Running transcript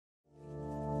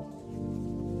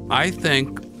I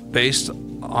think, based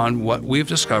on what we've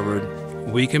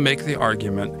discovered, we can make the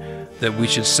argument that we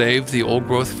should save the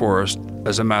old-growth forest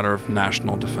as a matter of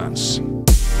national defense.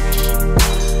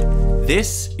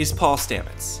 This is Paul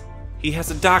Stamets. He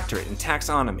has a doctorate in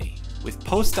taxonomy with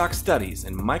postdoc studies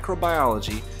in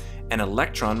microbiology and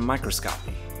electron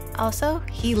microscopy. Also,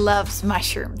 he loves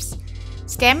mushrooms.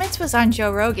 Stamets was on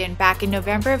Joe Rogan back in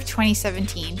November of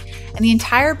 2017, and the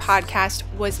entire podcast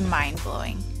was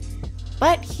mind-blowing.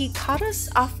 But he caught us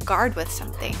off guard with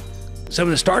something. Some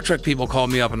of the Star Trek people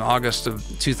called me up in August of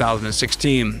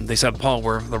 2016. They said, Paul,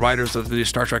 we're the writers of the new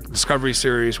Star Trek Discovery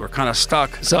series. We're kind of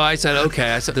stuck. So I said,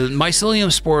 okay. I said, the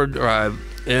mycelium spore drive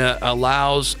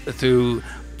allows, through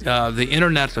the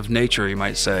internet of nature, you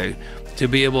might say, to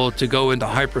be able to go into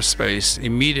hyperspace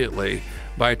immediately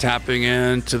by tapping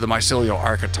into the mycelial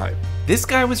archetype. This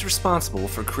guy was responsible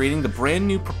for creating the brand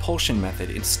new propulsion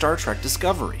method in Star Trek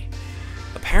Discovery.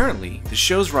 Apparently, the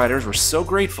show's writers were so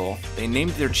grateful, they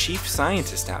named their chief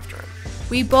scientist after him.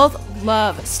 We both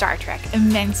love Star Trek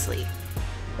immensely.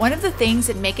 One of the things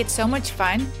that make it so much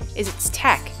fun is its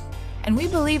tech, and we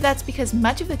believe that's because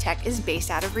much of the tech is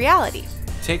based out of reality.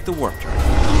 Take the warp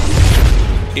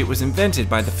drive. It was invented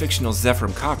by the fictional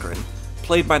Zefram Cochrane,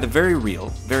 played by the very real,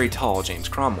 very tall James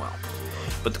Cromwell.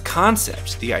 But the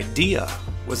concept, the idea,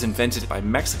 was invented by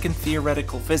Mexican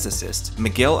theoretical physicist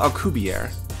Miguel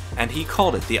Alcubierre, and he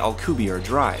called it the Alcubierre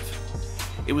drive.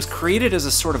 It was created as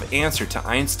a sort of answer to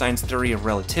Einstein's theory of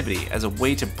relativity as a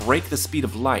way to break the speed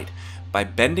of light by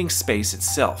bending space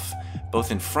itself, both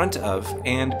in front of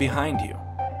and behind you.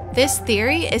 This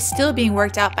theory is still being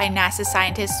worked out by NASA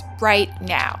scientists right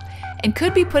now, and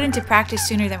could be put into practice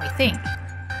sooner than we think.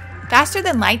 Faster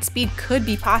than light speed could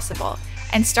be possible,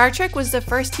 and Star Trek was the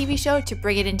first TV show to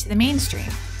bring it into the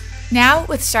mainstream. Now,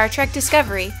 with Star Trek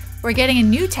Discovery, we're getting a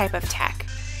new type of tech,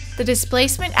 the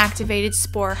displacement-activated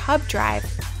spore hub drive,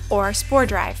 or spore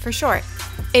drive for short.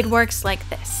 It works like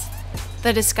this.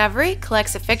 The Discovery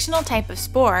collects a fictional type of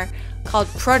spore called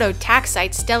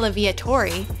prototaxite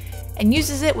stellaviatori and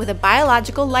uses it with a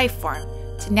biological life form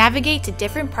to navigate to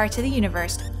different parts of the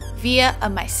universe via a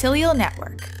mycelial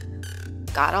network.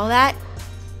 Got all that?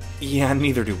 Yeah,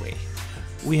 neither do we.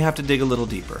 We have to dig a little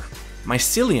deeper.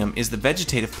 Mycelium is the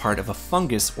vegetative part of a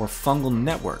fungus or fungal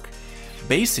network.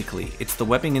 Basically, it's the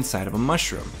webbing inside of a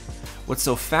mushroom. What's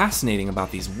so fascinating about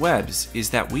these webs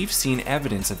is that we've seen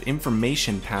evidence of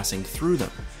information passing through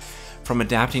them, from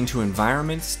adapting to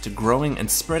environments to growing and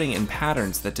spreading in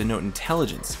patterns that denote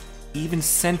intelligence, even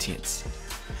sentience.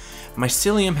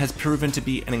 Mycelium has proven to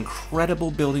be an incredible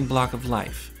building block of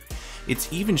life.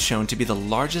 It's even shown to be the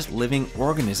largest living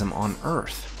organism on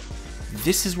Earth.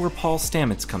 This is where Paul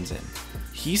Stamets comes in.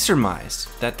 He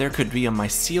surmised that there could be a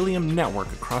mycelium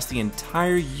network across the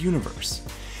entire universe,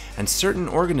 and certain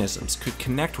organisms could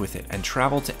connect with it and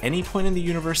travel to any point in the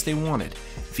universe they wanted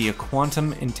via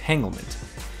quantum entanglement.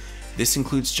 This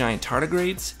includes giant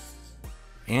tardigrades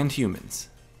and humans.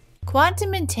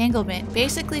 Quantum entanglement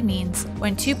basically means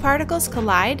when two particles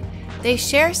collide, they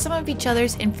share some of each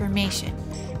other's information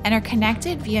and are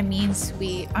connected via means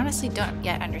we honestly don't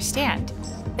yet understand.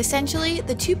 Essentially,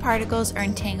 the two particles are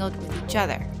entangled with each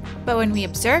other. But when we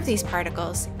observe these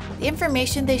particles, the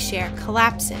information they share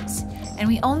collapses, and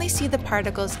we only see the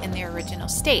particles in their original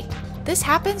state. This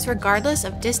happens regardless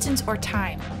of distance or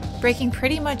time, breaking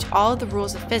pretty much all of the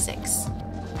rules of physics.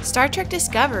 Star Trek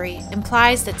Discovery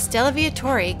implies that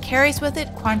stellaviatori carries with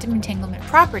it quantum entanglement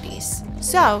properties.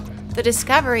 So, the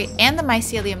Discovery and the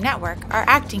mycelium network are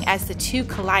acting as the two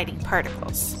colliding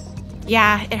particles.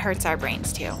 Yeah, it hurts our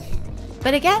brains too.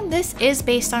 But again, this is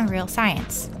based on real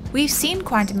science. We've seen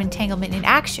quantum entanglement in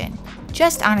action,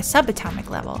 just on a subatomic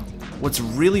level. What's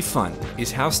really fun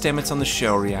is how Stamets on the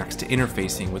show reacts to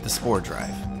interfacing with the spore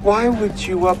drive. Why would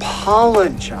you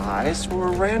apologize for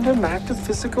a random act of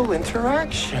physical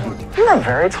interaction? You're a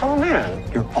very tall man.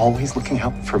 You're always looking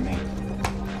out for me.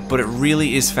 But it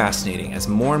really is fascinating as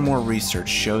more and more research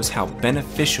shows how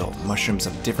beneficial mushrooms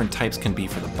of different types can be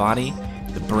for the body,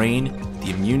 the brain, the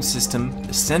immune system,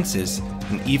 the senses,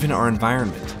 and even our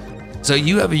environment. So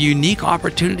you have a unique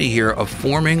opportunity here of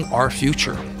forming our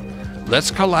future.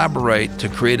 Let's collaborate to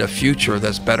create a future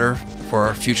that's better for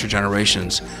our future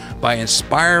generations by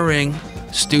inspiring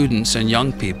students and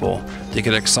young people to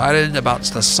get excited about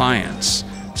the science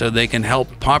so they can help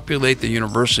populate the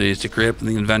universities to create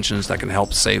the inventions that can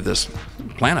help save this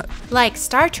planet. Like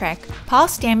Star Trek, Paul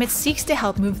Stamets seeks to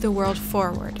help move the world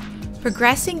forward,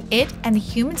 progressing it and the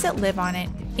humans that live on it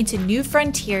into new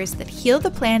frontiers that heal the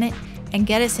planet and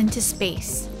get us into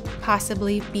space,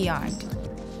 possibly beyond.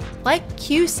 Like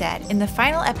Q said in the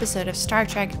final episode of Star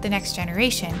Trek: The Next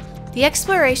Generation, The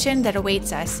exploration that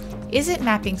awaits us isn't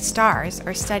mapping stars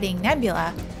or studying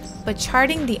nebula, but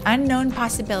charting the unknown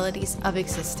possibilities of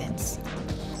existence.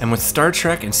 And with Star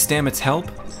Trek and Stamets'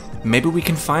 help, maybe we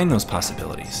can find those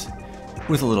possibilities.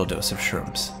 With a little dose of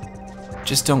shrooms.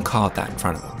 Just don't call it that in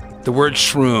front of them. The word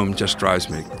shroom just drives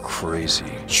me crazy.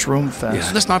 Shroom fest.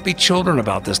 Yeah, let's not be children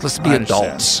about this. Let's be I understand.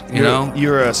 adults, you know?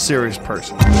 You're a serious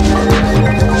person.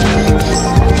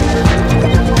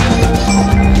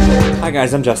 Hi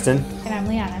guys, I'm Justin, And I'm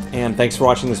Liana. and thanks for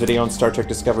watching this video on Star Trek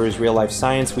Discovery's Real Life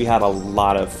Science. We had a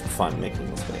lot of fun making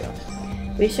this video.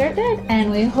 We sure did, and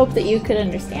we hope that you could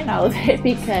understand all of it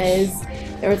because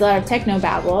there was a lot of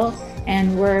technobabble,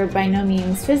 and we're by no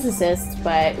means physicists,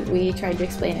 but we tried to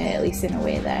explain it at least in a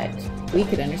way that we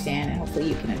could understand, and hopefully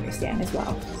you can understand as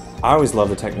well. I always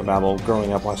loved the technobabble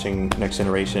growing up watching Next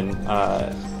Generation.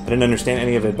 I didn't understand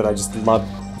any of it, but I just loved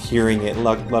hearing it,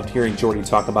 loved hearing Geordi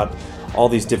talk about all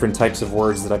these different types of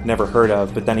words that I've never heard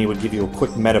of, but then he would give you a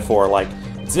quick metaphor like,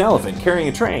 it's an elephant carrying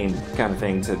a train, kind of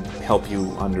thing, to help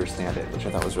you understand it, which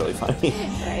I thought was really funny.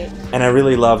 Right. And I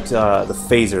really loved the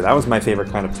phaser. That was my favorite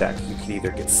kind of tech. You could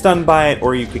either get stunned by it,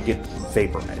 or you could get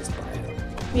vaporized by it.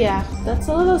 Yeah, that's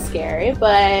a little scary,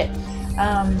 but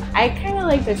I kind of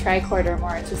like the tricorder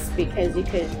more just because you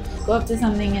could go up to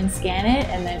something and scan it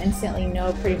and then instantly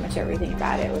know pretty much everything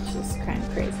about it, which is kind of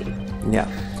crazy. Yeah.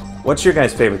 What's your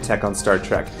guys' favorite tech on Star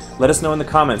Trek? Let us know in the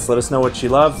comments. Let us know what you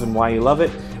love and why you love it.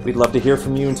 We'd love to hear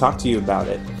from you and talk to you about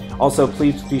it. Also,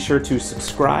 please be sure to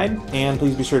subscribe, and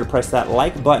please be sure to press that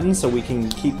like button so we can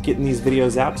keep getting these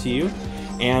videos out to you.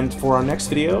 And for our next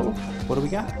video, what do we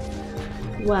got?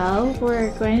 Well,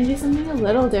 we're going to do something a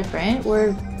little different.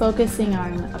 We're focusing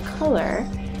on a color,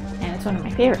 and it's one of my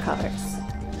favorite colors.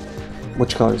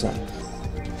 Which color is that?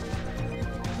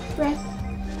 Red.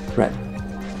 Red.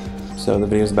 So the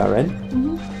video's about red?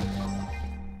 Mm-hmm.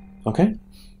 Okay.